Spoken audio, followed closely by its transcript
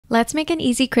Let's make an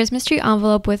easy Christmas tree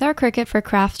envelope with our Cricut for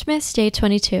CRAFTMAS Day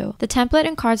 22. The template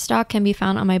and cardstock can be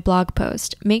found on my blog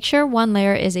post. Make sure one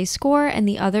layer is a score and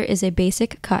the other is a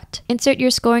basic cut. Insert your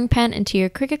scoring pen into your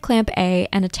Cricut clamp A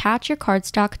and attach your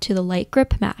cardstock to the light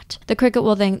grip mat. The Cricut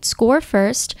will then score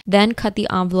first, then cut the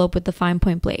envelope with the fine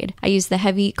point blade. I use the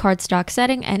heavy cardstock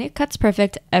setting and it cuts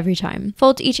perfect every time.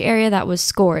 Fold each area that was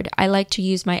scored. I like to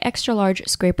use my extra large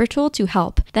scraper tool to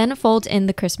help. Then fold in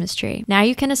the Christmas tree. Now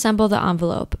you can assemble the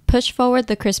envelope. Push forward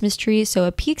the Christmas tree so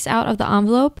it peeks out of the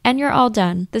envelope and you're all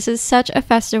done. This is such a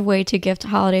festive way to gift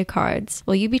holiday cards.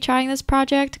 Will you be trying this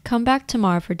project? Come back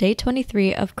tomorrow for day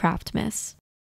 23 of CRAFTMAS.